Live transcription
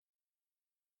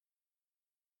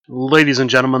Ladies and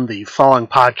gentlemen, the following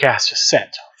podcast is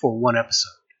set for one episode.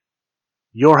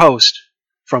 Your host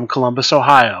from Columbus,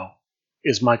 Ohio,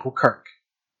 is Michael Kirk.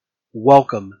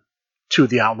 Welcome to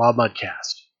the Outlaw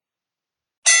Mudcast.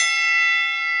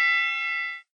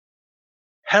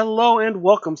 Hello and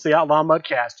welcome to the Outlaw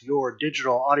Mudcast, your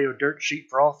digital audio dirt sheet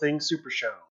for all things Super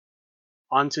Show.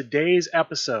 On today's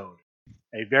episode,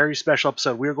 a very special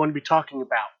episode, we are going to be talking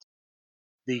about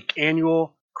the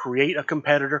annual Create a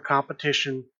Competitor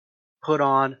competition put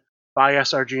on by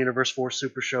SRG Universe for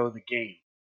Super Show, the game.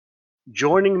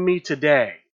 Joining me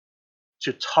today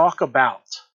to talk about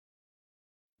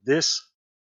this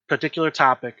particular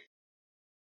topic,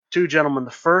 two gentlemen.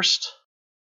 The first,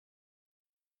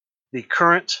 the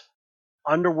current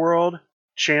Underworld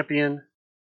champion,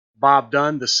 Bob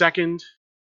Dunn. The second,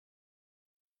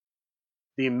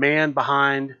 the man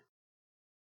behind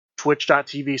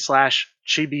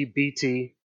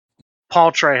twitch.tv/ChibiBT,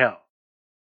 Paul Trejo.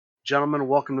 Gentlemen,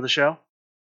 welcome to the show.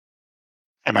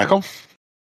 Hey, Michael.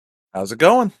 How's it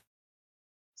going?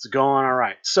 It's going all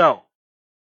right. So,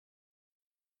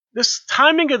 this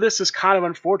timing of this is kind of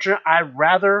unfortunate. I'd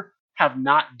rather have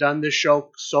not done this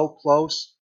show so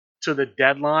close to the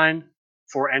deadline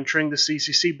for entering the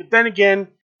CCC. But then again,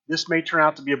 this may turn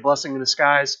out to be a blessing in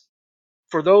disguise.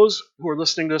 For those who are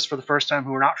listening to this for the first time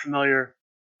who are not familiar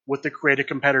with the Create a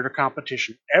Competitor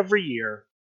competition, every year,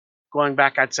 going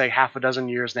back, I'd say half a dozen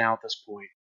years now at this point,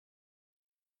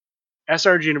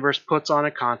 SRG Universe puts on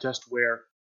a contest where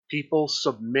people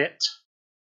submit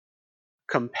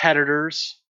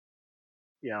competitors,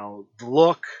 the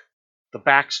look, the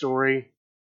backstory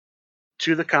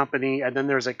to the company, and then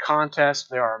there's a contest.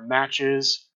 There are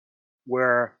matches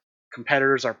where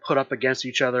competitors are put up against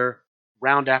each other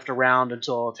round after round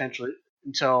until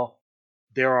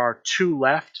there are two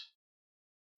left,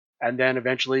 and then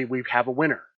eventually we have a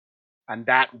winner, and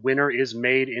that winner is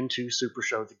made into Super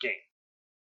Show the game.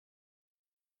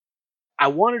 I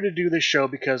wanted to do this show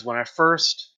because when I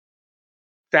first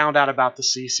found out about the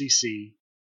CCC,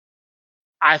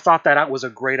 I thought that was a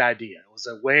great idea. It was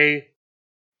a way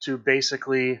to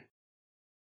basically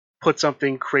put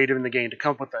something creative in the game, to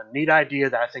come up with a neat idea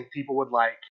that I think people would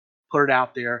like, put it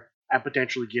out there, and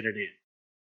potentially get it in.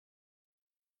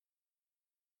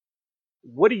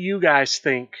 What do you guys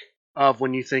think of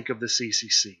when you think of the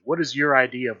CCC? What is your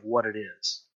idea of what it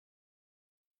is?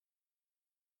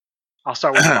 I'll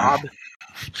start with Bob.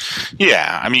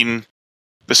 Yeah, I mean,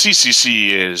 the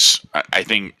CCC I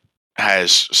think,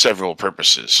 has several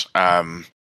purposes.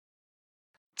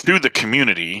 Through the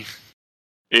community,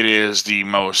 it is the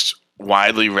most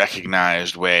widely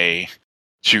recognized way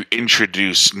to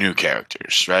introduce new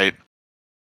characters, right?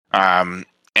 And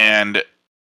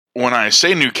when I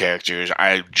say new characters,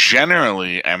 I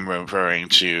generally am referring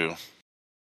to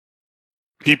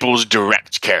people's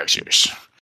direct characters.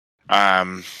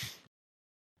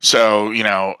 So,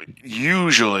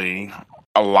 usually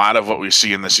a lot of what we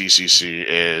see in the CCC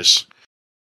is,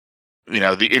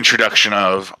 the introduction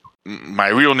of my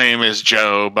real name is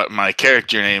Joe, but my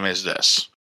character name is this.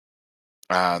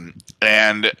 And,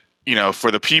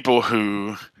 for the people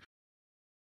who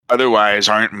otherwise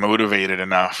aren't motivated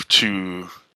enough to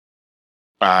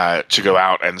go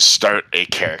out and start a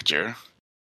character,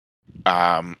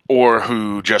 or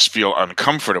who just feel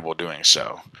uncomfortable doing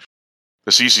so,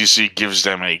 the CCC gives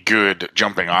them a good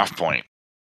jumping off point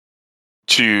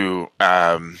to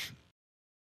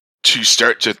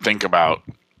start to think about,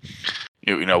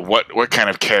 what kind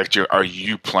of character are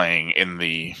you playing in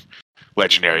the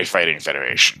Legendary Fighting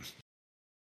Federation?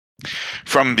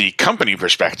 From the company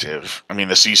perspective, I mean,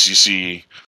 the CCC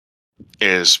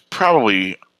is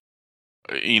probably,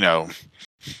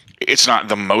 it's not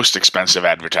the most expensive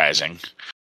advertising,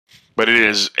 but it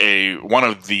is one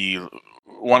of the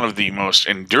most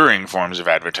enduring forms of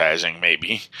advertising,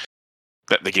 maybe,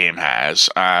 that the game has,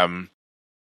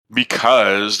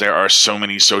 because there are so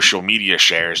many social media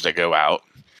shares that go out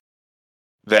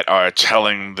that are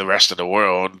telling the rest of the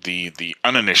world, the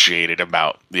uninitiated,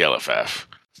 about the LFF,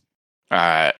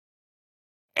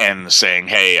 and saying,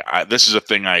 "Hey, this is a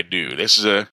thing I do. This is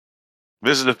a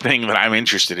thing that I'm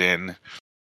interested in,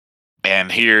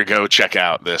 and here, go check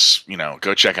out this.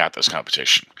 Go check out this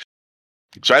competition."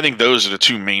 So I think those are the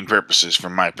two main purposes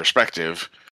from my perspective.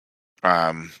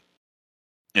 In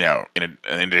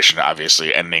addition to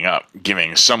obviously ending up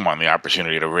giving someone the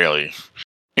opportunity to really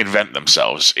invent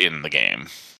themselves in the game.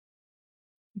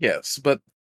 Yes, but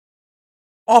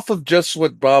off of just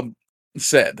what Bob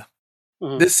said,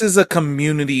 this is a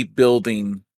community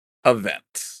building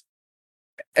event.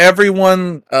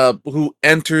 Everyone who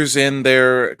enters in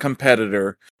their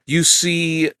competitor, you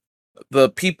see the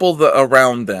people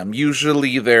around them,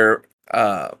 usually their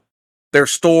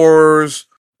stores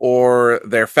or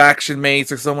their faction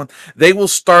mates or someone, they will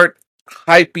start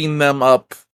hyping them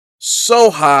up so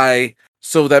high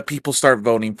so that people start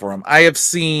voting for them. I have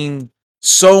seen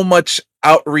so much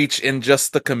outreach in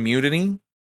just the community,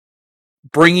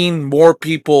 bringing more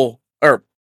people or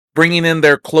bringing in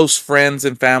their close friends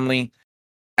and family,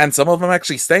 and some of them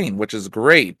actually staying, which is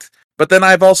great. But then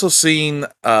I've also seen,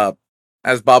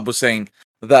 as Bob was saying,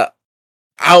 the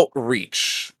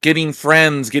outreach, getting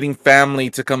friends, getting family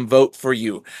to come vote for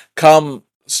you, come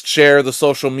share the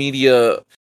social media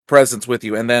presence with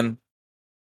you, and then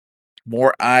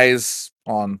more eyes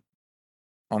on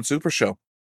Super Show.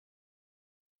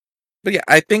 But yeah,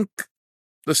 I think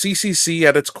the CCC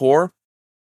at its core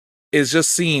is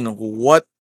just seeing what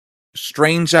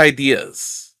strange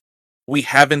ideas we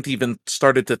haven't even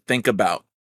started to think about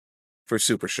for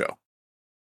Super Show.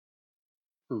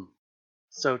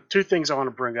 So 2 things I want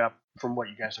to bring up from what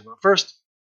you guys are about. First,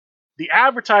 the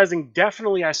advertising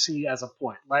definitely I see as a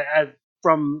point.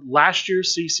 From last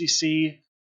year's CCC,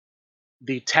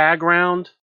 the tag round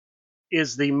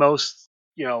is the most,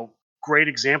 great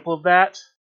example of that.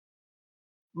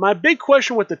 My big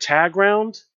question with the tag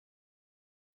round,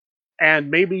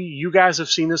 and maybe you guys have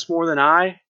seen this more than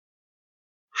I,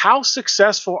 how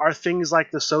successful are things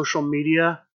like the social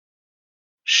media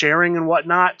sharing and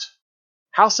whatnot?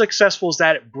 How successful is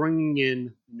that at bringing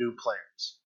in new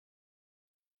players?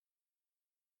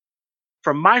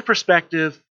 From my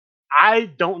perspective, I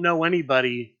don't know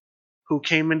anybody who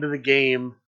came into the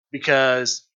game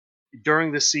because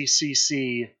during the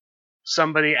CCC,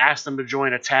 somebody asked them to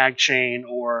join a tag chain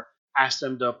or asked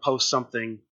them to post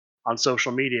something on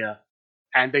social media,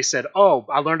 and they said, "Oh,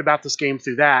 I learned about this game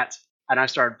through that, and I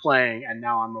started playing, and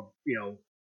now I'm a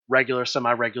regular,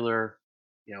 semi-regular,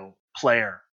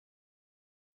 player."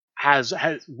 Has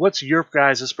what's your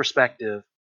guys' perspective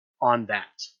on that?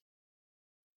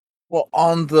 Well,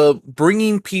 on the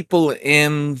bringing people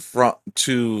in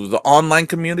to the online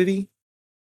community,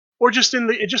 Or just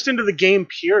into the game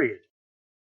period.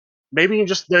 Maybe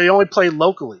they only play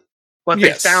locally, but they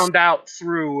yes, found out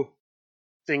through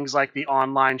things like the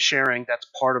online sharing that's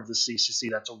part of the CCC.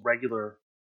 That's a regular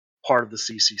part of the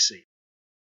CCC.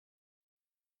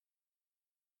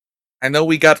 I know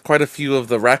we got quite a few of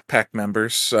the Rack Pack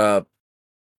members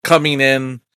coming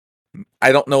in.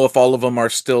 I don't know if all of them are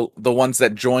still the ones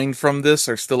that joined from this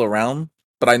are still around,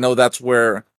 but I know that's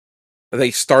where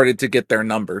they started to get their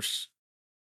numbers.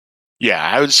 Yeah,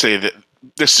 I would say that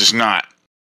this is not,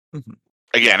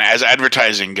 again, as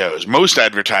advertising goes, most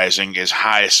advertising is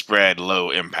high spread, low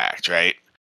impact, right?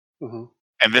 Mm-hmm.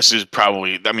 And this is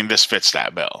probably, this fits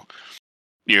that bill.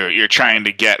 You're trying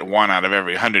to get 1 out of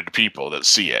every 100 people that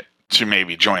see it to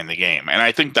maybe join the game. And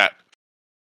I think that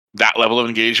level of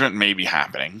engagement may be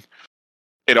happening.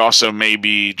 It also may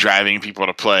be driving people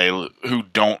to play who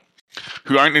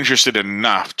aren't interested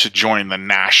enough to join the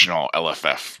national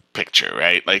LFF picture,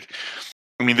 right?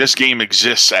 This game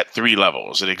exists at 3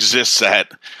 levels. It exists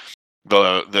at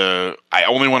the I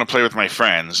only want to play with my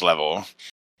friends level.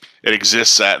 It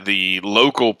exists at the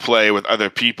local play with other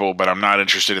people, but I'm not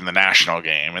interested in the national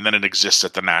game. And then it exists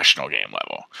at the national game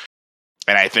level.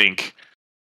 And I think,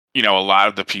 a lot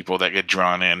of the people that get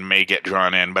drawn in may get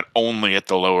drawn in, but only at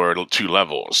the lower 2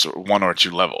 levels, or 1 or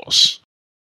 2 levels.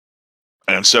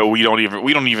 And so we're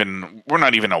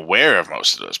not even aware of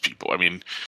most of those people.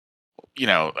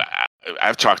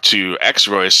 I've talked to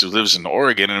X-Royce who lives in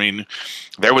Oregon.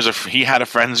 He had a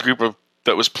friends group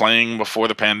that was playing before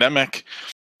the pandemic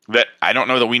that I don't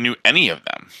know that we knew any of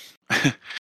them.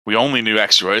 We only knew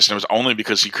X-Royce, and it was only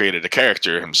because he created a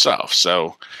character himself.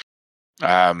 So,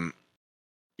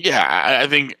 yeah, I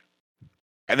think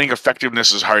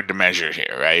effectiveness is hard to measure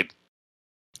here, right?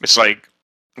 It's like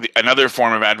another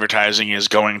form of advertising is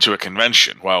going to a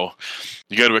convention. Well,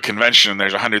 you go to a convention and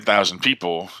there's 100,000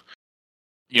 people.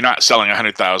 You're not selling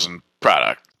 100,000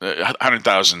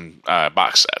 100,000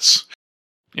 box sets.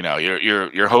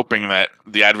 You're hoping that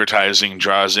the advertising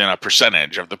draws in a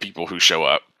percentage of the people who show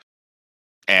up,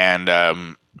 and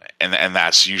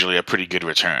that's usually a pretty good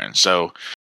return. So,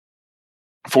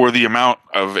 for the amount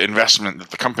of investment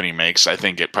that the company makes, I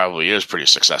think it probably is pretty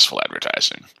successful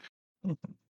advertising.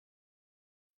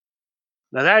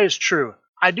 Now that is true.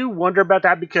 I do wonder about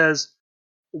that because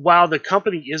while the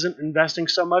company isn't investing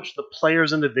so much, the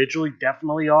players individually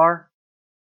definitely are.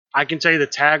 I can tell you the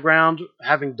tag round,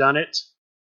 having done it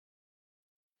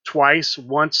twice,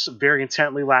 once very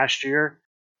intently last year,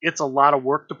 it's a lot of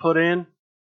work to put in.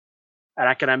 And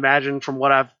I can imagine from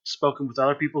what I've spoken with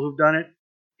other people who've done it,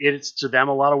 it's to them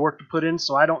a lot of work to put in.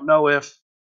 So I don't know if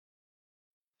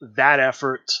that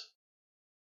effort,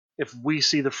 if we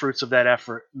see the fruits of that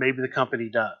effort, maybe the company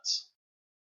does.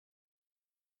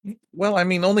 Well, I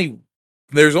mean,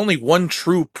 there's only one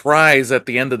true prize at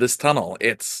the end of this tunnel.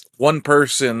 It's one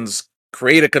person's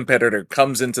create a competitor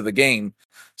comes into the game.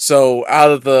 So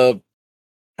out of the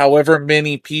however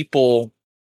many people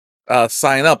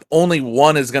sign up, only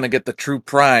one is going to get the true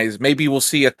prize. Maybe we'll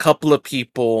see a couple of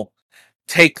people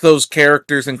take those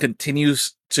characters and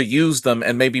continues to use them,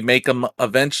 and maybe make them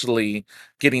eventually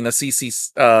getting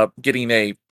getting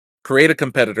a create a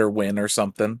competitor win or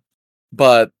something.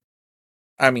 But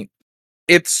I mean,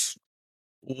 it's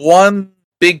one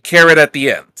big carrot at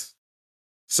the end.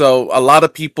 So a lot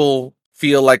of people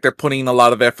feel like they're putting a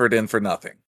lot of effort in for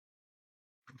nothing.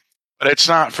 But it's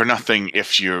not for nothing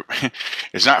if you're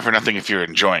it's not for nothing if you're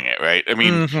enjoying it, right? I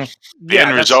mean, Mhm. the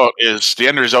end result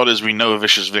is we know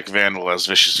Vicious Vic Vandal as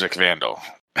Vicious Vic Vandal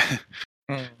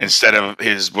instead of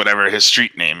whatever his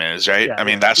street name is, right? I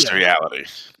mean, that's the reality.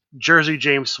 Jersey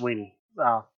James Sweeney.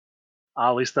 I'll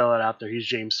at least throw that out there. He's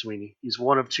James Sweeney. He's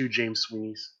one of two James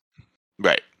Sweeneys.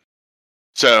 Right.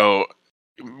 So,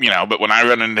 but when I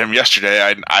ran into him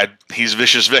yesterday, he's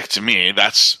Vicious Vic to me.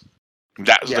 That's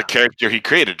the character he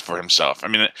created for himself. I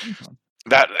mean,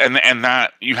 that and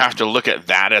that you have to look at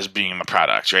that as being the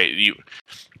product, right?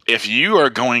 If you are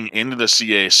going into the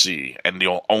CAC and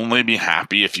you'll only be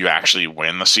happy if you actually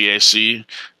win the CAC,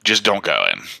 just don't go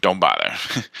in. Don't bother.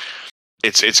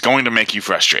 It's going to make you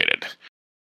frustrated.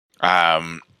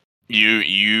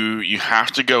 You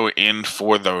have to go in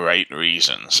for the right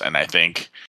reasons, and I think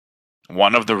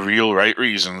one of the real right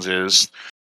reasons is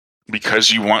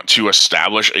because you want to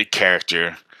establish a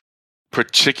character,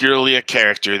 particularly a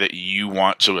character that you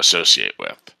want to associate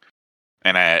with.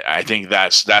 And I think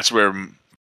that's where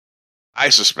I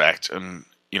suspect, and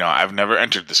I've never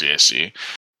entered the CAC,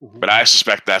 but I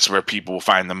suspect that's where people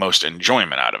find the most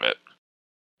enjoyment out of it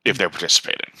if they're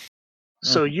participating.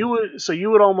 So you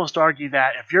would almost argue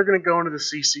that if you're going to go into the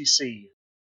CCC,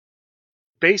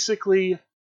 basically,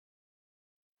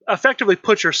 effectively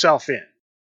put yourself in.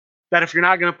 That if you're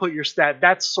not going to put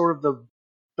that's sort of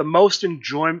the most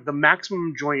enjoyment, the maximum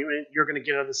enjoyment you're going to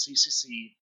get out of the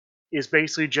CCC is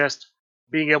basically just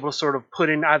being able to sort of put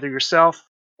in either yourself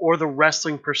or the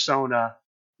wrestling persona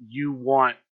you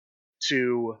want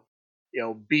to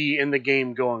be in the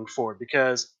game going forward.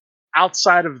 Because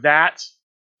outside of that,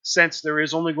 since there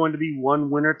is only going to be one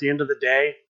winner at the end of the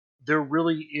day, there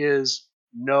really is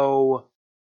no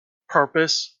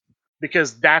purpose,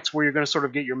 because that's where you're going to sort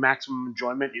of get your maximum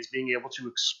enjoyment, is being able to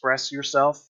express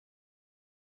yourself.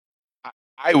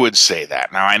 I would say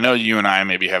that. Now, I know you and I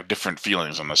maybe have different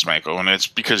feelings on this, Michael, and it's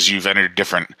because you've entered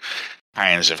different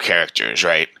kinds of characters,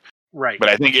 right? Right. But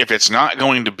I think if it's not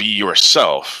going to be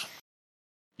yourself,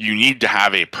 you need to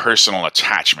have a personal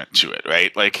attachment to it,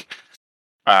 right? Like,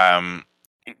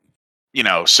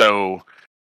 so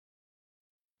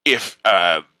if,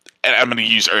 and I'm going to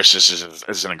use Ursus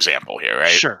as an example here, right?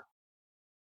 Sure.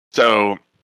 So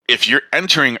if you're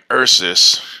entering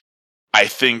Ursus, I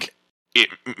think it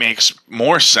makes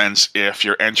more sense if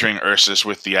you're entering Ursus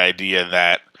with the idea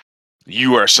that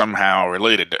you are somehow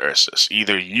related to Ursus.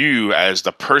 Either you, as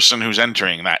the person who's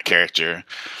entering that character,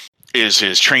 is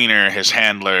his trainer, his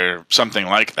handler, something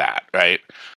like that, right?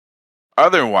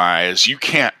 Otherwise, you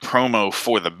can't promo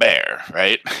for the bear,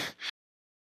 right?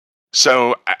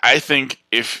 So I think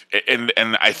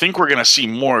and I think we're going to see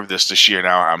more of this year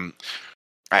now.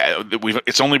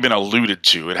 It's only been alluded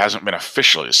to; it hasn't been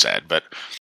officially said, but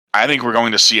I think we're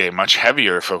going to see a much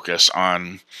heavier focus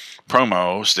on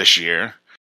promos this year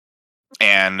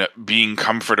and being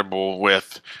comfortable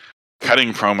with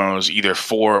cutting promos either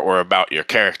for or about your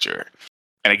character.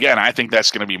 And again, I think that's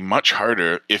going to be much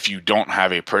harder if you don't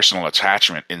have a personal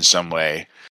attachment in some way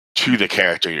to the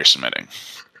character you're submitting.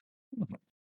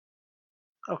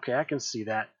 Okay, I can see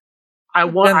that.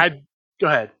 Go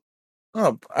ahead.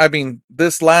 Oh, I mean,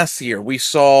 this last year we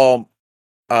saw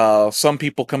some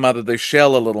people come out of their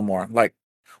shell a little more. Like,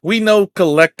 we know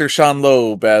Collector Sean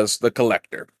Loeb as the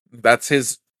Collector. That's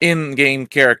his in-game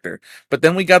character. But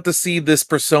then we got to see this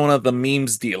persona, the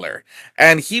memes dealer.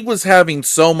 And he was having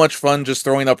so much fun just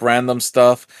throwing up random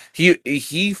stuff. It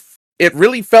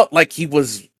really felt like he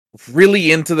was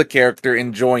really into the character,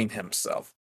 enjoying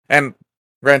himself. And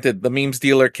granted, the memes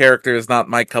dealer character is not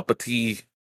my cup of tea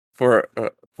for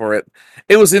it.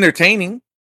 It was entertaining.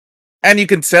 And you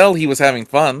can tell he was having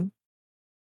fun.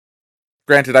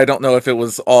 Granted, I don't know if it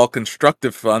was all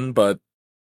constructive fun, but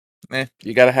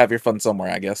you gotta have your fun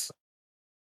somewhere, I guess.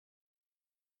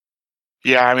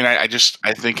 Yeah, I mean,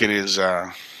 I think it is.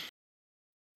 I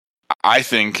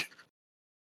think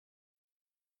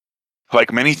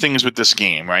like many things with this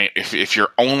game, right? If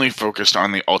you're only focused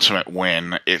on the ultimate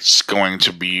win, it's going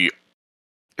to be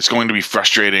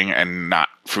frustrating and not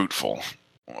fruitful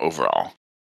overall.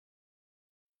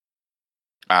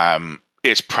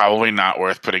 It's probably not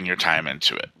worth putting your time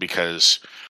into it because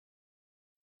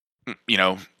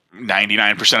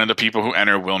 99% of the people who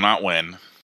enter will not win.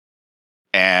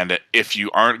 And if you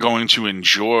aren't going to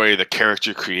enjoy the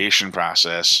character creation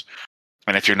process,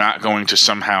 and if you're not going to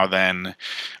somehow then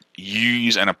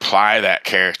use and apply that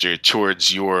character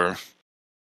towards your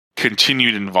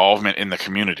continued involvement in the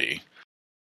community,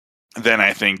 then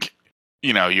I think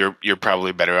you're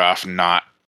probably better off not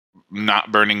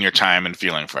burning your time and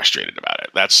feeling frustrated about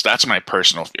it. That's my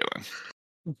personal feeling.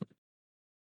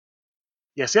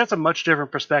 Yeah, see, that's a much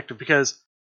different perspective because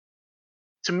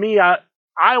to me, I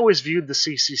always viewed the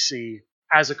CCC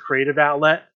as a creative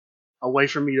outlet, a way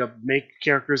for me to make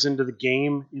characters into the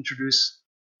game, introduce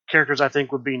characters I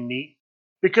think would be neat.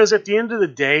 Because at the end of the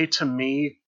day, to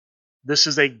me, this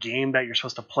is a game that you're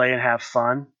supposed to play and have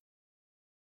fun.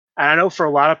 And I know for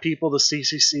a lot of people, the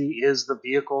CCC is the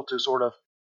vehicle to sort of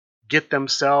get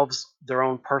themselves their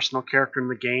own personal character in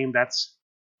the game. That's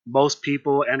most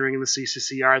people entering in the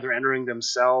CCC are either entering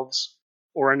themselves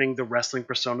or entering the wrestling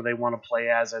persona they want to play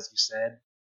as you said.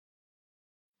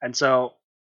 And so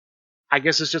I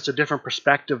guess it's just a different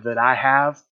perspective that I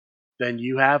have than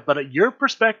you have, but your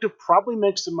perspective probably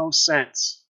makes the most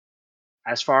sense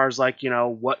as far as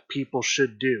what people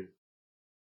should do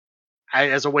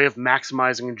as a way of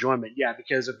maximizing enjoyment. Yeah,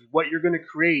 because if what you're going to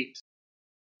create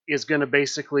is going to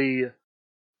basically,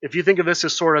 if you think of this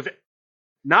as sort of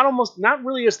not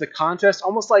really as the contest,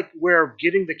 almost like where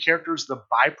getting the characters the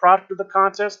byproduct of the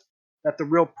contest, that the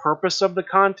real purpose of the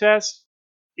contest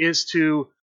is to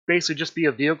basically just be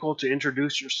a vehicle to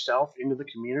introduce yourself into the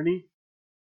community,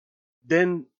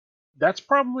 then that's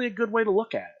probably a good way to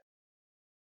look at it.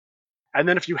 And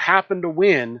then if you happen to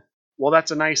win, well,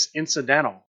 that's a nice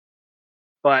incidental.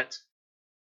 But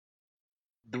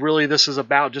really, this is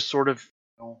about just sort of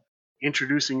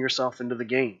introducing yourself into the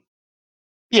game.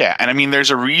 Yeah, and I mean,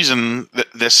 there's a reason that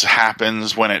this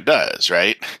happens when it does,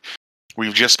 right?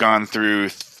 We've just gone through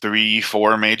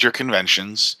 3-4 major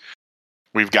conventions.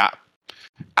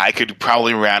 I could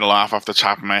probably rattle off the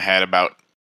top of my head about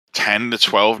 10 to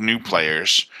 12 new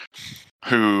players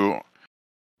who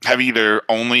have either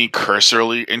only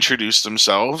cursorily introduced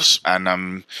themselves, and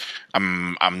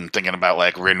I'm thinking about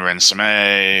like Rin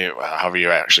Samay, however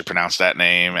you actually pronounce that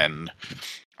name, and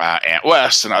Ant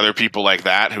West and other people like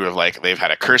that who have they've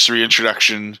had a cursory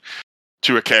introduction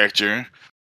to a character.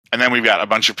 And then we've got a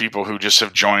bunch of people who just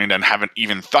have joined and haven't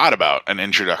even thought about an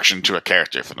introduction to a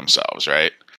character for themselves,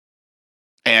 right?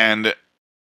 And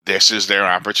this is their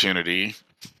opportunity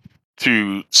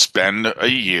to spend a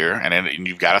year, and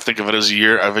you've got to think of it as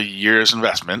a year's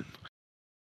investment.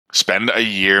 Spend a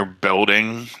year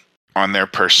building on their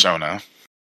persona,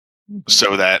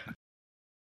 so that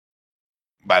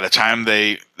by the time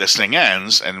this thing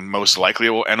ends, and most likely it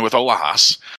will end with a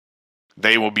loss,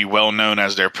 they will be well known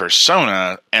as their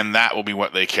persona, and that will be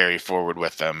what they carry forward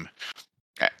with them.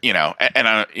 You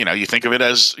think of it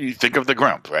as, you think of the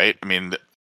Grump, right? I mean,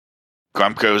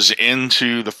 Grump goes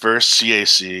into the first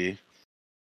CAC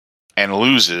and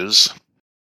loses,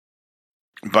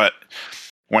 but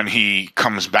when he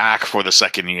comes back for the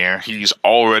second year, he's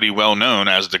already well known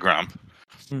as the Grump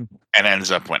and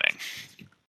ends up winning.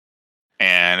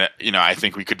 And, I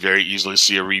think we could very easily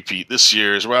see a repeat this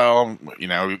year as well.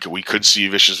 We could see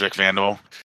Vicious Vic Vandal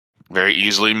very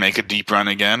easily make a deep run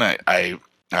again.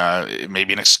 It may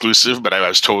be an exclusive, but I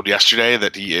was told yesterday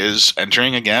that he is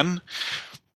entering again.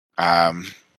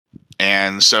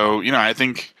 And so, I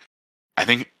think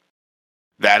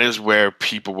that is where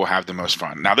people will have the most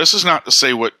fun. Now, this is not to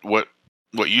say what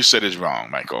you said is wrong,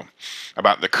 Michael,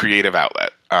 about the creative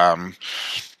outlet.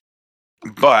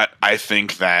 But I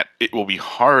think that it will be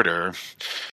harder,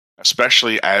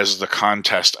 especially as the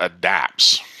contest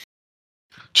adapts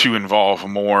to involve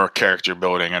more character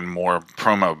building and more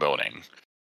promo building.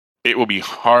 It will be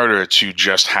harder to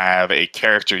just have a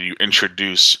character you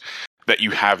introduce that you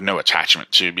have no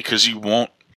attachment to, because you won't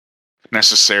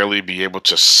necessarily be able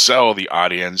to sell the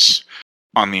audience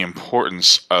on the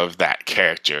importance of that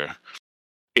character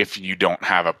if you don't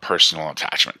have a personal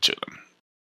attachment to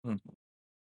them.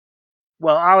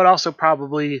 Well, I would also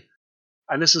probably,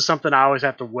 and this is something I always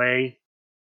have to weigh,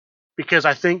 because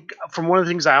I think from one of the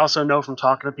things I also know from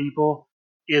talking to people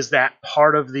is that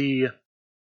part of the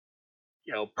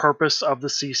purpose of the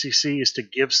CCC is to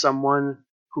give someone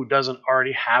who doesn't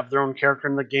already have their own character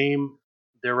in the game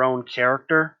their own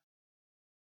character.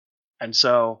 And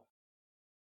so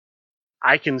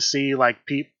I can see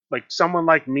like someone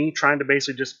like me trying to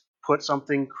basically just put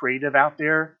something creative out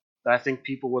there that I think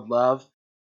people would love,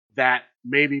 that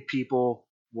maybe people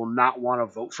will not want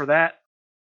to vote for that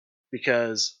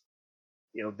because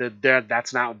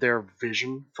that's not their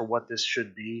vision for what this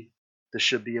should be. This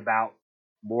should be about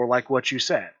more like what you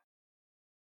said,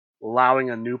 allowing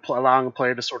a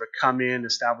player to sort of come in,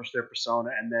 establish their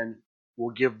persona, and then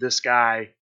we'll give this guy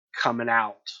coming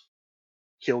out,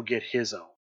 he'll get his own.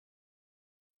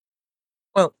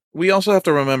 Well, we also have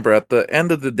to remember at the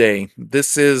end of the day,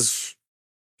 this is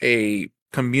a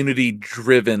community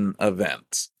driven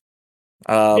event.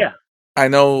 Yeah. I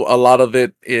know a lot of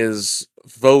it is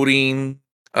voting,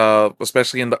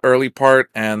 especially in the early part,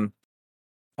 and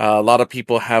a lot of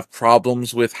people have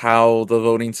problems with how the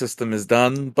voting system is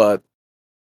done, but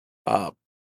uh,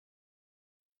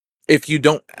 if you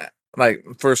don't, like,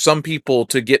 for some people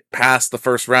to get past the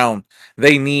first round,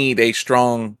 they need a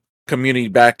strong community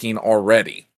backing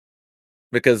already,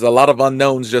 because a lot of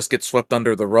unknowns just get swept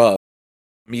under the rug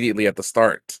immediately at the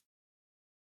start.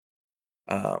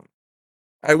 Um,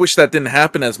 I wish that didn't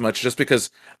happen as much, just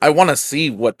because I want to see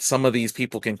what some of these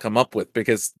people can come up with,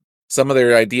 because some of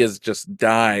their ideas just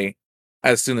die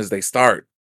as soon as they start.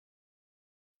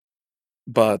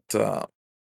 But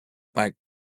like,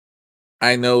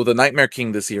 I know the Nightmare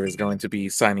King this year is going to be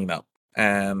signing up,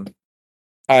 and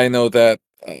I know that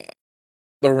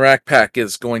the Rack Pack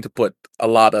is going to put a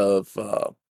lot of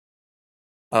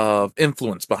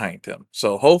influence behind him.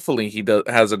 So hopefully he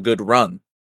has a good run,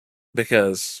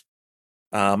 because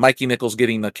Mikey Nichols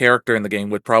getting a character in the game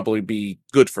would probably be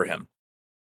good for him.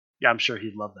 Yeah, I'm sure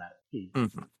he'd love that. He'd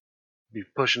Mm-hmm. be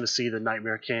pushing to see the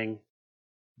Nightmare King,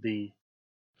 the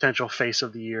potential face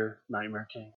of the year Nightmare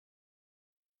King.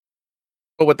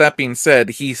 But with that being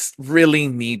said, he really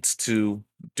needs to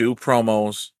do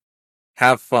promos,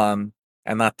 have fun,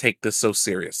 and not take this so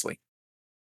seriously.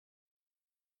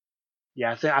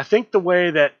 Yeah, I think the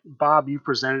way that Bob you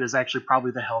presented is actually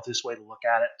probably the healthiest way to look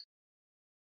at it.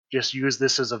 Just use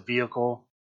this as a vehicle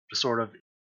to sort of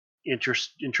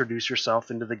introduce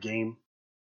yourself into the game.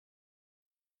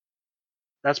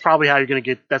 That's probably how you're going to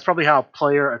get. That's probably how a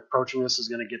player approaching this is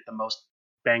going to get the most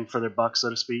bang for their buck, so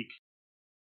to speak.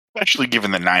 Especially given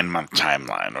the 9-month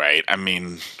timeline, right? I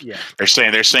mean, Yeah, they're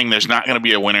saying there's not going to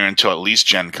be a winner until at least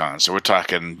Gen Con. So we're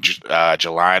talking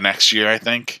July next year, I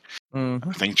think. Mm-hmm.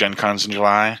 I think Gen Con's in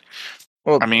July.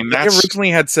 Well, I mean, they originally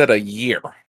had said a year.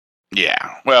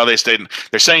 Yeah. Well, they're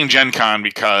saying Gen Con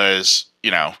because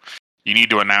you need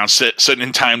to announce it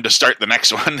in time to start the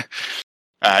next one.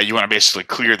 You want to basically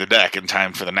clear the deck in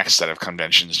time for the next set of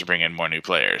conventions to bring in more new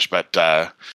players, but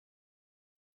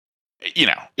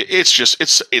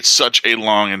it's such a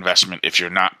long investment if you're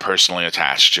not personally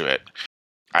attached to it.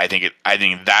 I think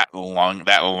that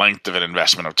length of an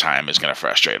investment of time is going to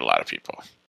frustrate a lot of people.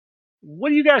 What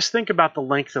do you guys think about the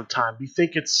length of time? Do you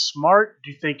think it's smart?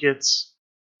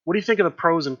 What do you think of the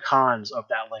pros and cons of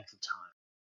that length of time?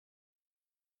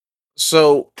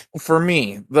 So for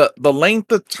me, the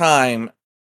length of time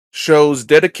shows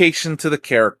dedication to the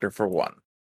character, for one.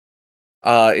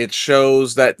 It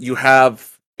shows that you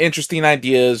have interesting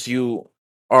ideas, you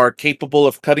are capable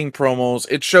of cutting promos.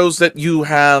 It shows that you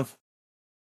have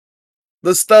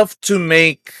the stuff to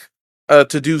make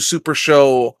to do Super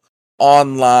Show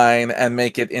online and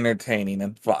make it entertaining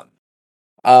and fun.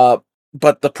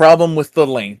 But the problem with the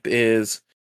length is,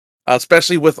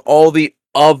 especially with all the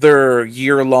other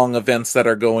year-long events that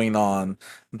are going on,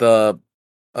 the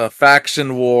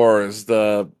faction wars,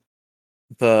 the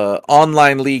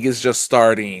online league is just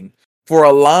starting. For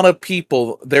a lot of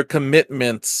people, their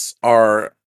commitments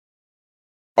are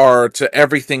to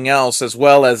everything else as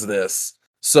well as this.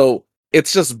 So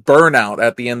it's just burnout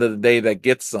at the end of the day that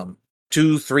gets them.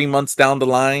 2-3 months down the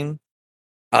line,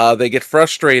 they get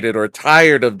frustrated or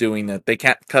tired of doing it. They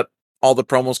can't cut all the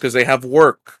promos because they have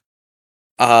work.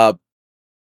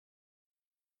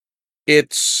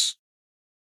 It's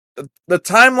the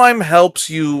timeline helps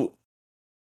you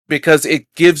because it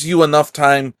gives you enough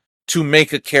time to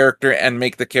make a character and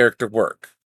make the character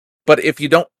work. But if you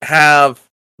don't have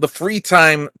the free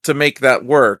time to make that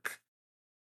work,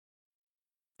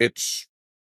 it's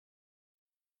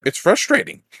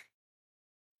frustrating.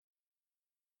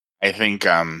 I think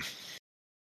a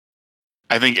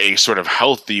sort of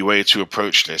healthy way to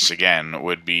approach this again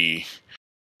would be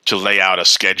to lay out a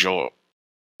schedule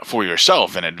for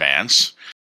yourself in advance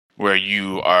where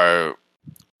you are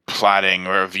plotting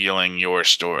or revealing your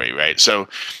story, right? So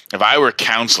if I were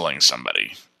counseling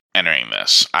somebody entering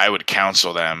this, I would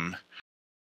counsel them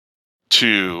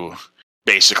to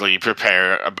basically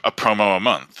prepare a promo a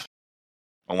month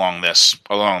along this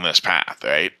path,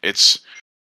 right? It's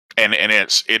and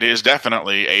it is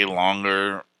definitely a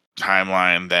longer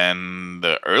timeline than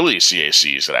the early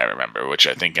CACs that I remember, which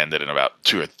I think ended in about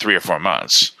 3 or 4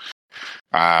 months.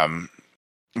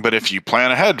 But if you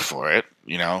plan ahead for it,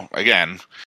 again,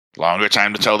 longer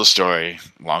time to tell the story,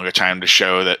 longer time to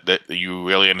show that you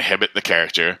really inhibit the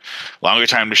character, longer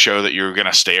time to show that you're going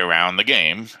to stay around the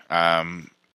game.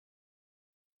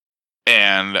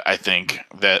 And I think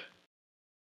that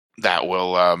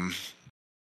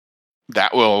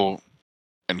will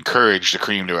encourage the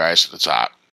cream to rise to the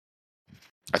top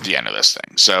at the end of this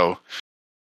thing. So,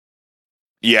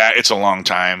 yeah, it's a long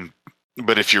time,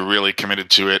 but if you're really committed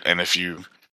to it, and if you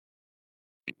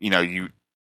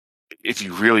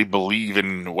really believe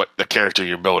in what the character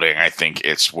you're building, I think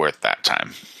it's worth that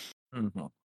time. Mm-hmm.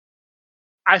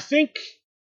 I think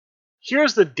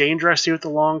here's the danger I see with the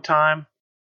long time,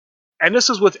 and this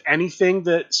is with anything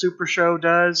that Super Show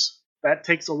does. That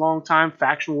takes a long time.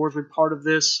 Faction Wars will be part of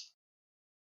this.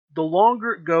 The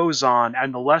longer it goes on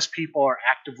and the less people are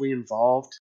actively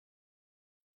involved,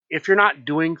 if you're not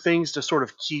doing things to sort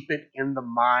of keep it in the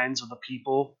minds of the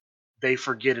people, they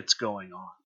forget it's going on.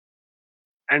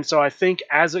 And so I think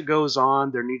as it goes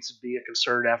on, there needs to be a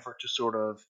concerted effort to sort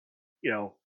of,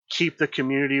 keep the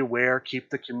community aware, keep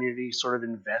the community sort of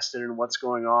invested in what's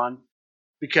going on.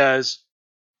 Because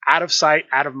out of sight,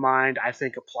 out of mind, I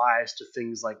think applies to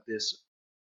things like this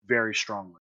very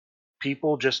strongly.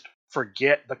 People just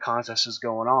forget the contest is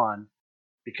going on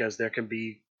because there can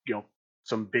be,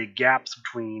 some big gaps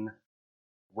between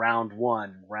round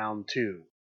one, round two,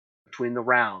 between the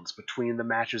rounds, between the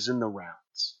matches in the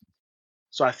rounds.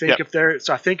 So I think Yep. if they're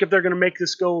going to make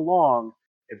this go long,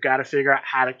 they've got to figure out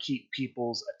how to keep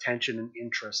people's attention and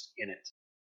interest in it.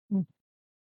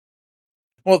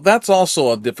 Well, that's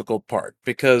also a difficult part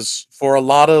because for a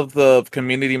lot of the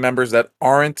community members that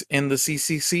aren't in the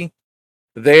CCC,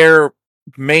 their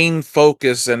main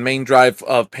focus and main drive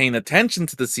of paying attention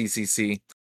to the CCC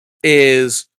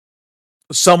is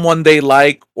someone they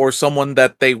like or someone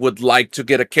that they would like to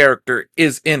get a character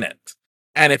is in it.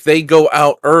 And if they go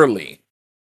out early,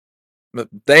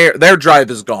 their drive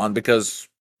is gone because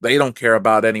they don't care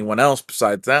about anyone else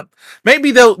besides that.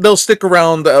 Maybe they'll stick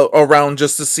around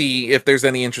just to see if there's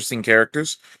any interesting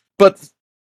characters. But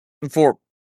for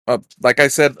like I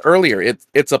said earlier,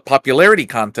 it's a popularity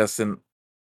contest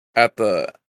at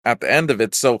the end of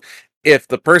it. So if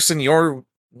the person you're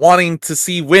wanting to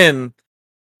see win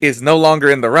is no longer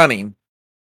in the running,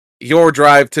 your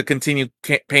drive to continue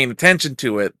paying attention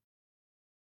to it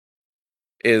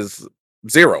is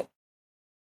zero.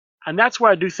 And that's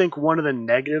where I do think one of the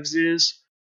negatives is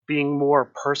being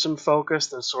more person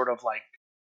focused and sort of like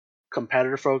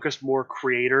competitor focused, more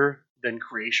creator than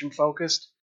creation focused.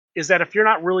 Is that if you're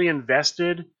not really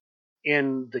invested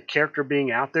in the character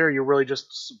being out there, you're really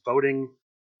just voting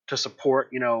to support,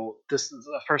 this is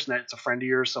a person that's a friend of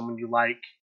yours, someone you like.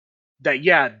 That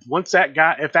once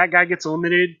if that guy gets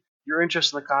eliminated, your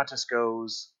interest in the contest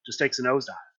just takes a nosedive.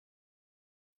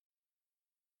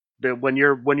 But when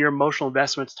your emotional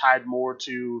investment's tied more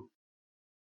to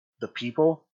the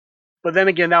people, but then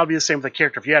again, that would be the same with a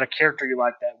character. If you had a character you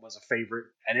liked that was a favorite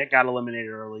and it got eliminated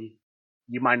early,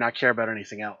 you might not care about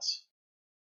anything else.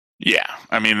 Yeah,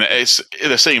 I mean, it's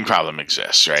the same problem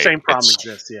exists, right? Same problem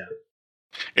exists, yeah.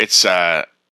 It's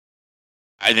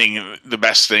I think the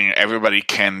best thing everybody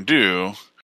can do,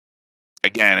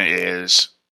 again, is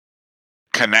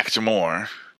connect more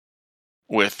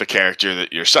with the character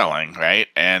that you're selling, right?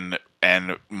 And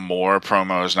more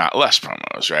promos, not less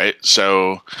promos, right?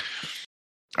 So,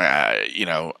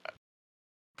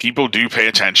 people do pay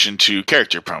attention to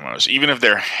character promos, even if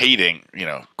they're hating,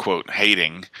 quote,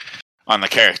 hating on the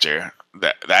character.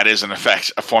 That is in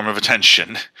effect a form of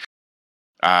attention.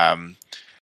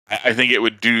 I think it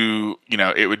would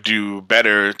do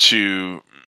better to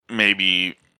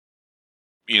maybe,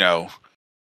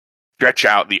 stretch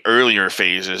out the earlier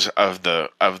phases of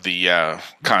the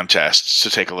contests to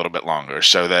take a little bit longer,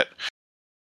 so that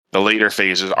the later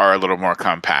phases are a little more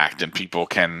compact and people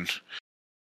can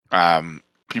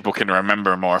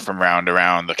remember more from round to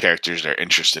round the characters they're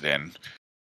interested in.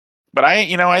 But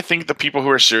I think the people who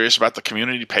are serious about the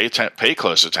community pay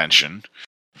close attention,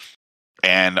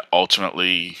 and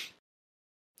ultimately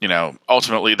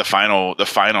the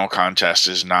final contest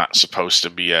is not supposed to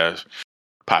be a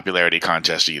popularity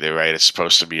contest either, right? It's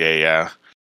supposed to be a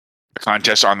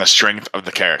contest on the strength of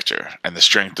the character and the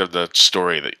strength of the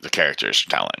story that the characters are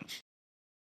telling.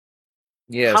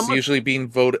 Yes, usually being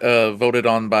voted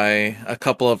on by a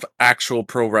couple of actual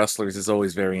pro wrestlers is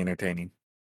always very entertaining.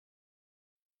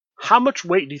 How much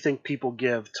weight do you think people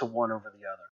give to one over the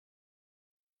other?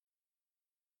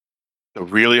 A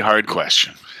really hard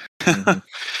question. Mhm.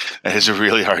 That is a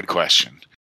really hard question.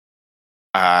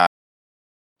 I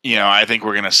think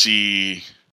we're going to see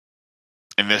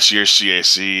in this year's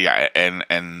CAC,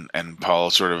 and Paul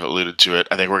sort of alluded to it.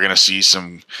 I think we're going to see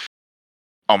some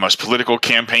almost political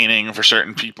campaigning for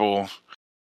certain people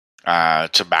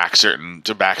to back certain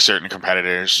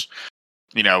competitors.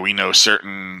 We know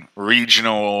certain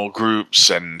regional groups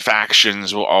and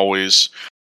factions will always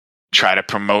try to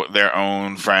promote their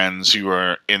own friends who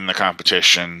are in the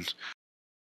competition.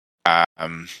 I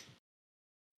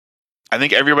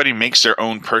think everybody makes their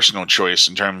own personal choice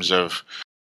in terms of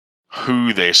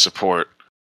who they support,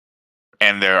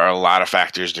 and there are a lot of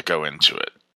factors that go into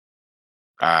it.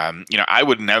 I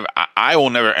will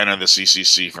never enter the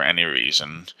CCC for any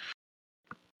reason,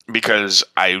 because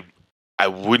I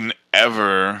wouldn't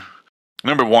ever.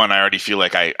 Number one, I already feel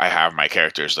like I have my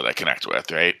characters that I connect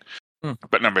with, right?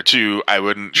 But number two, I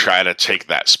wouldn't try to take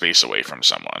that space away from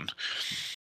someone.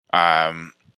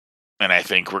 And I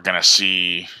think we're going to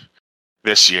see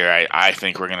this year, I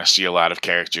think we're going to see a lot of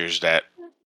characters that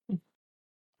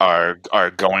are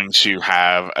going to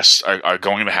have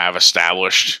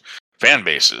established fan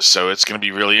bases. So it's going to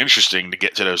be really interesting to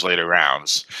get to those later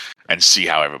rounds and see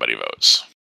how everybody votes.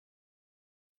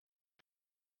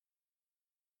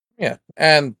 Yeah,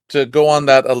 and to go on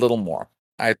that a little more,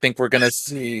 I think we're going to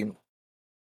see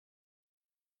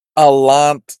a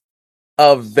lot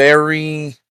of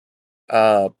very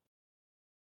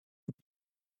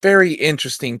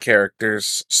interesting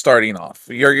characters starting off.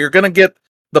 You're going to get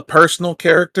the personal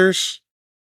characters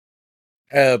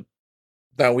that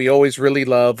we always really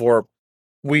love, or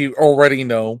we already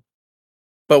know,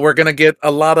 but we're going to get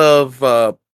a lot of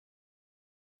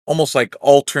almost like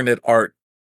alternate art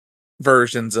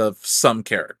versions of some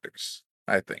characters.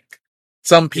 I think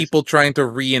some people trying to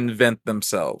reinvent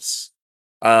themselves.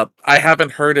 I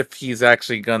haven't heard if he's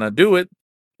actually gonna do it,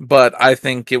 but I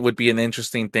think it would be an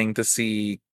interesting thing to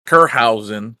see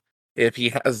Kerhausen, if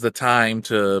he has the time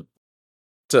to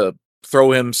throw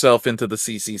himself into the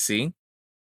CCC.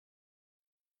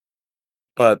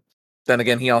 But then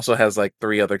again, he also has like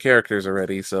 3 other characters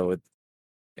already, so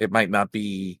it might not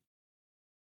be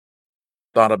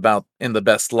thought about in the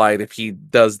best light if he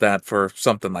does that for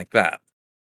something like that.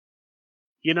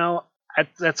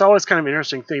 That's always kind of an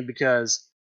interesting thing, because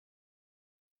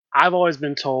I've always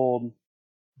been told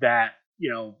that,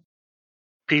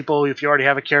 people, if you already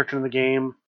have a character in the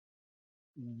game,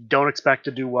 don't expect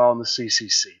to do well in the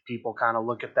CCC. People kind of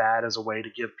look at that as a way to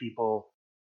give people,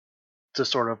 to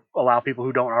sort of allow people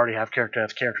who don't already have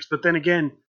characters. But then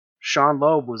again, Sean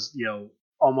Loeb was,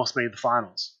 almost made the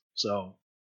finals. So,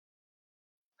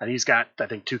 and he's got, I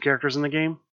think, 2 characters in the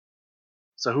game.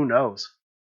 So who knows?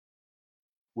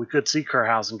 We could see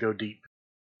Kerhausen go deep,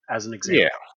 as an example.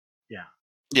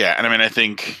 Yeah, and I mean, I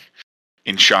think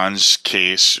in Sean's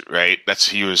case, right,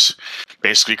 he was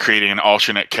basically creating an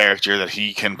alternate character that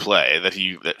he can play,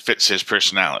 that fits his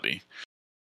personality.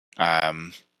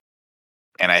 And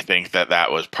I think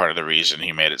that was part of the reason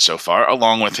he made it so far,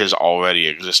 along with his already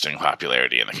existing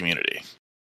popularity in the community.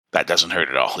 That doesn't hurt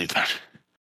at all either.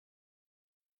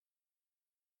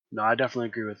 No, I definitely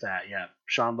agree with that. Yeah,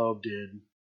 Sean Loeb did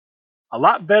a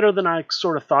lot better than I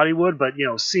sort of thought he would, but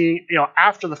seeing,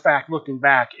 after the fact, looking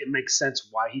back, it makes sense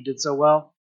why he did so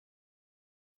well.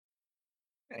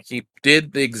 He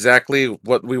did exactly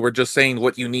what we were just saying,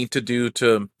 what you need to do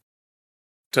to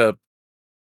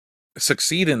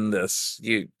succeed in this.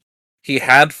 He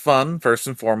had fun first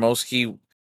and foremost. He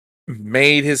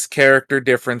made his character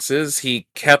differences. He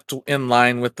kept in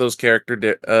line with those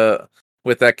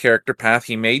with that character path.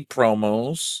 He made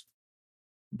promos,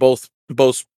 both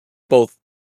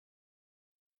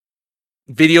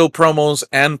video promos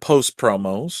and post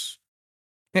promos.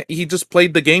 He just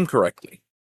played the game correctly.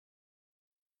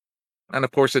 And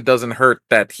of course, it doesn't hurt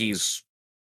that he's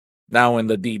now in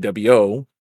the DWO.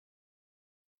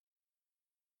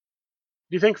 Do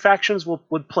you think factions will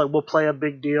play a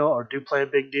big deal, or do play a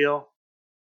big deal?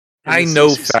 I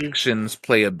know factions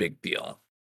play a big deal.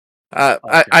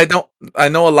 Okay. I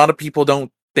know a lot of people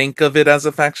don't think of it as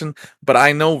a faction, but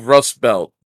I know Rust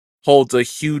Belt holds a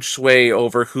huge sway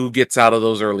over who gets out of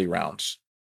those early rounds.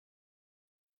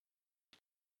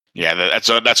 Yeah,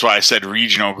 that's why I said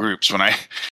regional groups when I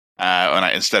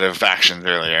instead of factions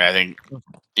earlier. I think,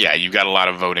 yeah, you've got a lot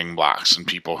of voting blocks and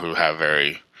people who have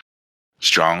very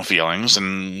strong feelings,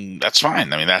 and that's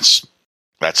fine. I mean, that's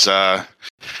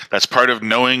part of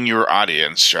knowing your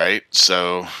audience, right?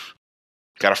 So,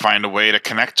 got to find a way to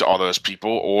connect to all those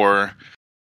people, or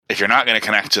if you're not going to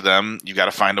connect to them, you got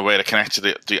to find a way to connect to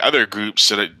the other groups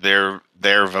so that their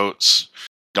votes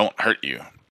don't hurt you.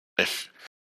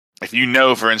 if you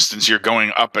know, for instance, you're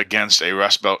going up against a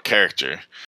Rust Belt character,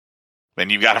 then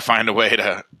you've got to find a way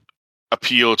to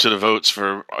appeal to the votes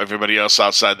for everybody else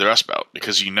outside the Rust Belt,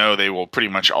 because you know they will pretty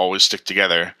much always stick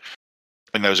together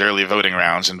in those early voting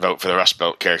rounds and vote for the Rust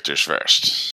Belt characters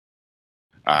first.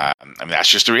 I mean, that's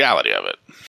just the reality of it.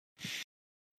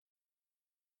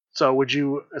 So would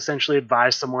you essentially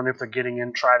advise someone, if they're getting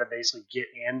in, try to basically get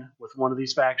in with one of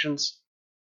these factions?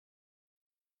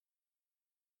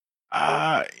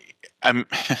 I'm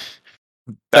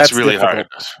that's That's really difficult. hard.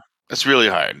 That's really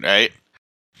hard, right?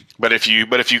 But if you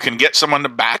can get someone to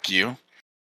back you,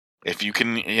 if you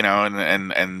can,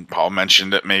 and Paul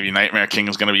mentioned that maybe Nightmare King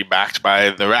is going to be backed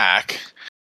by the Rack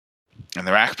and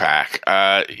the Rack Pack.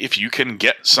 If you can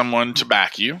get someone to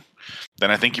back you,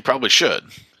 then I think you probably should.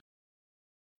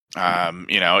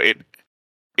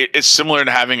 It's similar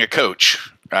to having a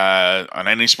coach on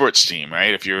any sports team,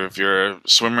 right? If you're a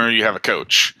swimmer, you have a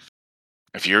coach.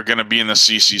 If you're going to be in the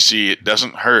CCC, it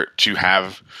doesn't hurt to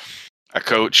have a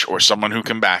coach or someone who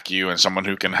can back you and someone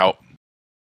who can help,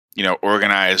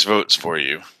 organize votes for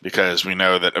you, because we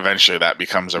know that eventually that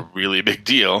becomes a really big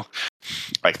deal.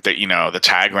 Like that, the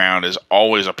tag round is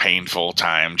always a painful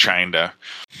time trying to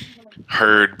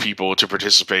herd people to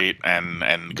participate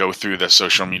and go through the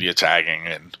social media tagging,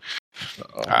 and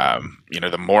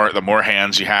the more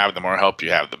hands you have, the more help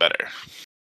you have, the better.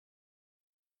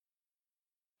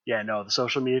 Yeah, no, the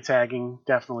social media tagging,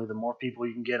 definitely the more people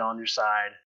you can get on your side,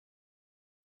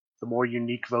 the more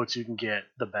unique votes you can get,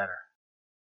 the better.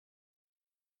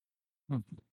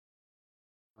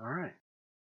 All right.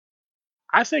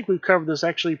 I think we've covered this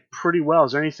actually pretty well.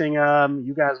 Is there anything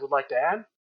you guys would like to add?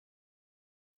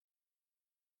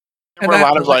 There were a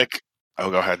lot of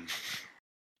go ahead.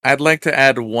 I'd like to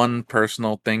add one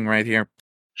personal thing right here.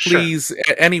 Sure. Please,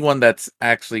 anyone that's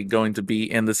actually going to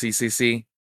be in the CCC,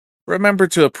 remember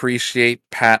to appreciate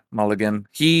Pat Mulligan.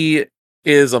 He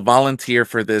is a volunteer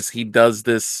for this. He does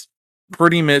this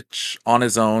pretty much on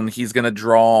his own. He's going to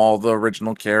draw all the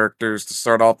original characters to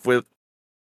start off with.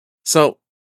 So,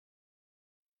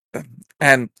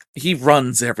 and he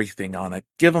runs everything on it.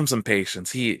 Give him some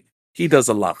patience. He does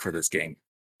a lot for this game.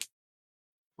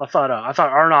 I thought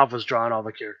Arnov was drawing all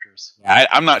the characters.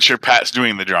 I'm not sure Pat's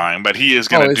doing the drawing, but he is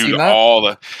going to do all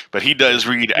the. But he does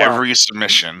read every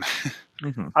submission.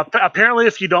 Mm-hmm. Apparently,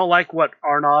 if you don't like what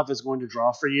Arnov is going to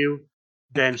draw for you,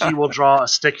 then he will draw a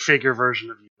stick figure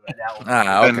version of you, and that will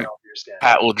okay. your stat.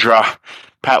 Pat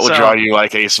will draw you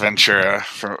like Ace Ventura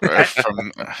from.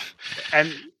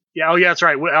 And yeah, that's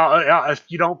right. If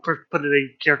you don't put it in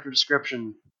a character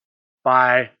description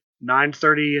by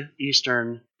 9:30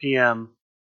 Eastern PM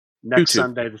next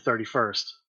Sunday, the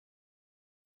 31st,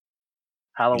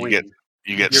 Halloween,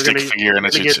 you get stick figure in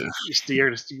a tutu.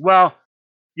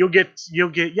 You'll get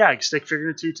stick figure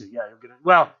in a tutu. Yeah, you'll get it.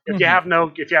 Well, if you have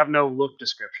no look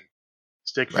description,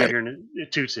 stick figure in a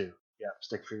tutu. Yeah,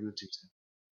 stick figure in a tutu.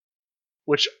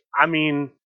 Which, I mean,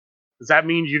 does that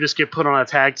mean you just get put on a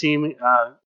tag team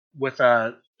with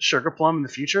Sugar Plum in the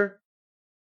future?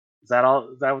 Is that all?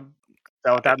 Is that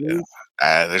what that means?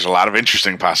 There's a lot of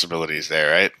interesting possibilities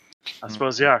there, right? I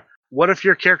suppose they are. What if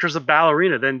your character's a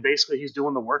ballerina? Then basically he's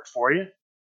doing the work for you.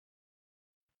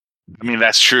 I mean,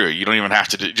 that's true. You don't even have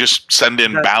to just send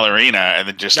in ballerina and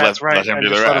then just let him do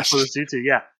the rest.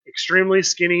 Yeah, extremely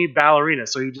skinny ballerina.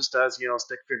 So he just does,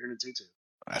 stick figure in a tutu.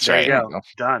 That's there right. You go.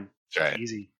 Done. That's right.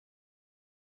 Easy.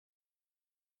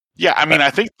 Yeah, I mean, I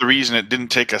think the reason it didn't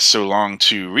take us so long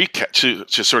to to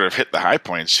sort of hit the high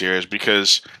points here is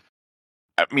because,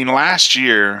 I mean, last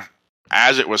year,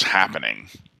 as it was happening,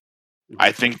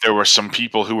 I think there were some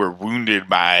people who were wounded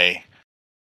by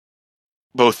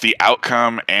both the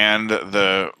outcome and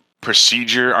the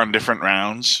procedure on different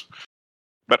rounds,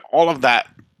 but all of that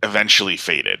eventually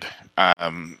faded. A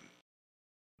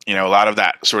lot of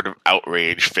that sort of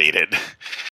outrage faded,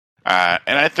 and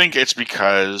I think it's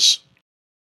because,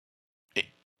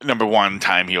 number one,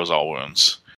 time heals all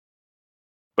wounds,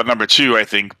 but number two, I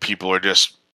think people are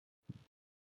just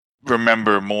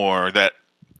remember more that,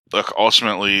 look,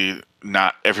 ultimately,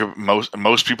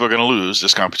 most people are going to lose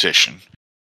this competition.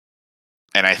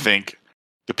 And I think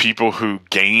the people who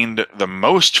gained the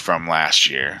most from last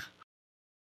year,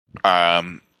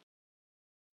 are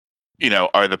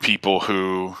the people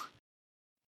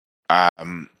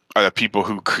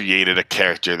who created a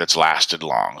character that's lasted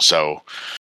long. So,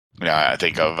 I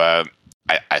think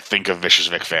of Vicious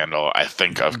Vic Vandal. I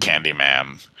think of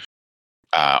Candyman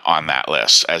on that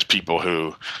list as people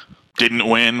who didn't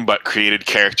win but created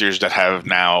characters that have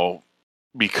now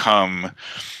become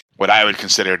what I would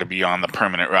consider to be on the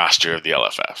permanent roster of the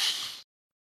LFF.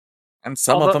 And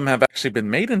some of them have actually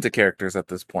been made into characters at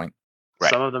this point. Right.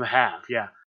 Some of them have, yeah.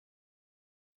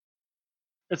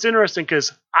 It's interesting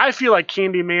because I feel like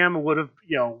Candyman would have,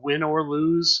 win or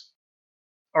lose,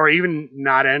 or even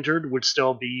not entered, would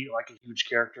still be like a huge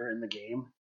character in the game.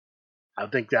 I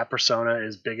think that persona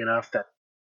is big enough that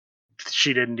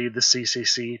she didn't need the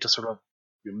CCC to sort of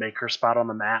make her spot on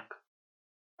the map.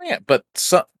 Yeah, but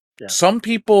Yeah. some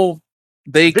people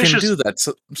they can Vicious- do that.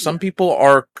 Some yeah. people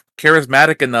are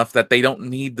charismatic enough that they don't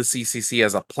need the CCC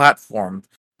as a platform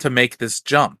to make this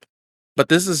jump. But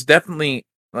this is definitely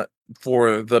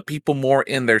for the people more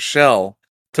in their shell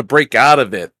to break out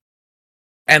of it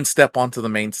and step onto the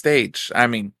main stage. I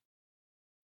mean,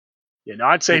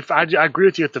 I'd say I agree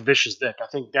with you with the Vicious Vic. I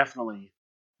think definitely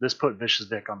this put Vicious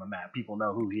Vic on the map. People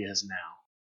know who he is now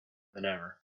than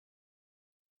ever.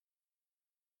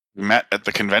 We met at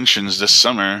the conventions this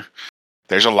summer.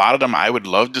 There's a lot of them I would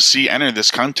love to see enter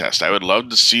this contest. I would love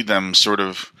to see them sort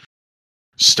of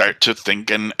start to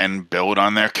think and build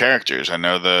on their characters. I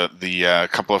know the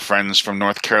couple of friends from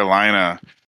North Carolina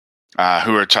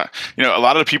who are a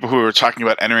lot of the people who are talking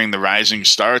about entering the Rising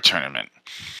Star tournament.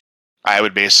 I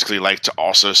would basically like to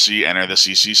also see enter the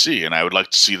CCC, and I would like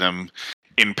to see them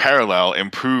in parallel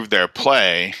improve their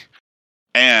play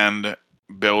and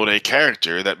build a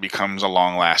character that becomes a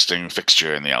long-lasting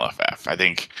fixture in the LFF. I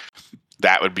think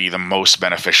that would be the most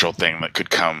beneficial thing that could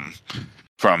come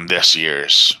from this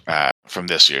year's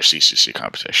CCC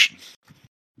competition.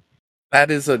 that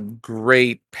is a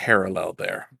great parallel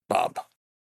there, Bob.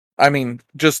 I mean,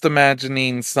 just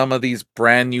imagining some of these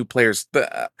brand new players.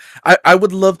 I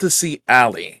would love to see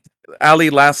Allie. Allie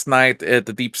last night at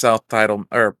the Deep South title,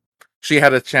 or she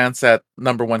had a chance at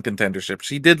 #1 contendership.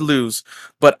 She did lose,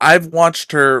 but I've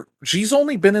watched her. She's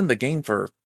only been in the game for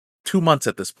 2 months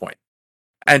at this point,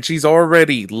 and she's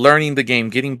already learning the game,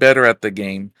 getting better at the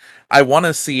game. I want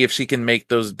to see if she can make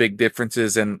those big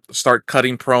differences and start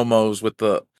cutting promos with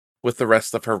the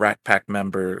rest of her Rat Pack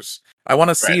members. I want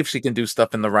to see if she can do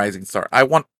stuff in the Rising Star. I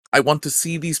want to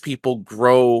see these people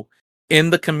grow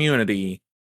in the community,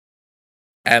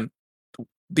 and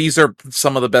these are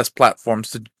some of the best platforms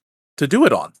to do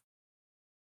it on.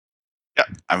 Yeah,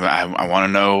 I want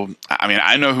to know. I mean,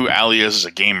 I know who Allie is as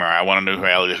a gamer. I want to know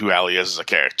who Allie is as a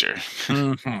character.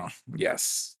 Mm-hmm.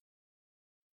 Yes.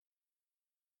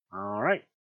 All right.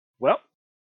 Well,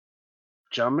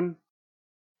 gentlemen,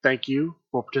 thank you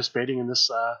for participating in this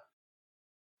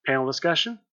panel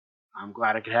discussion. I'm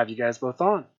glad I could have you guys both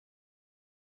on.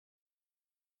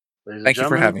 Ladies Thank and you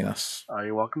for gentlemen, having us.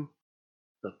 You're welcome.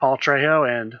 With Paul Trejo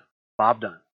and Bob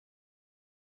Dunn.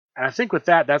 And I think with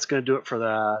that, that's going to do it for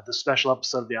the special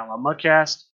episode of the Outlaw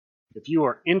Mudcast. If you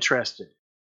are interested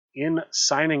in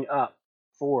signing up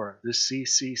for the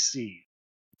CCC,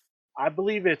 I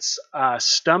believe it's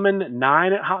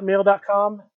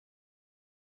stumman9@hotmail.com.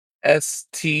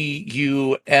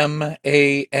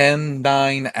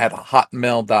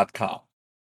 STUMAN9@hotmail.com.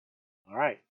 All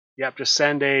right. Yep, just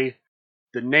send the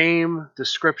name,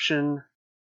 description,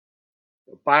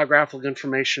 biographical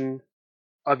information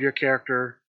of your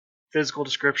character, physical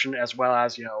description, as well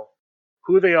as,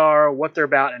 who they are, what they're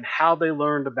about, and how they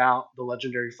learned about the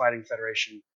Legendary Fighting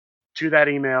Federation to that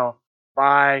email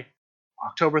by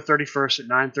October 31st at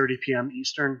 9:30 p.m.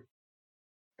 Eastern.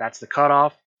 That's the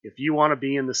cutoff if you want to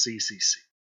be in the CCC.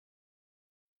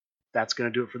 That's going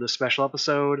to do it for this special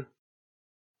episode.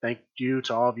 Thank you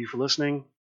to all of you for listening.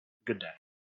 Good day.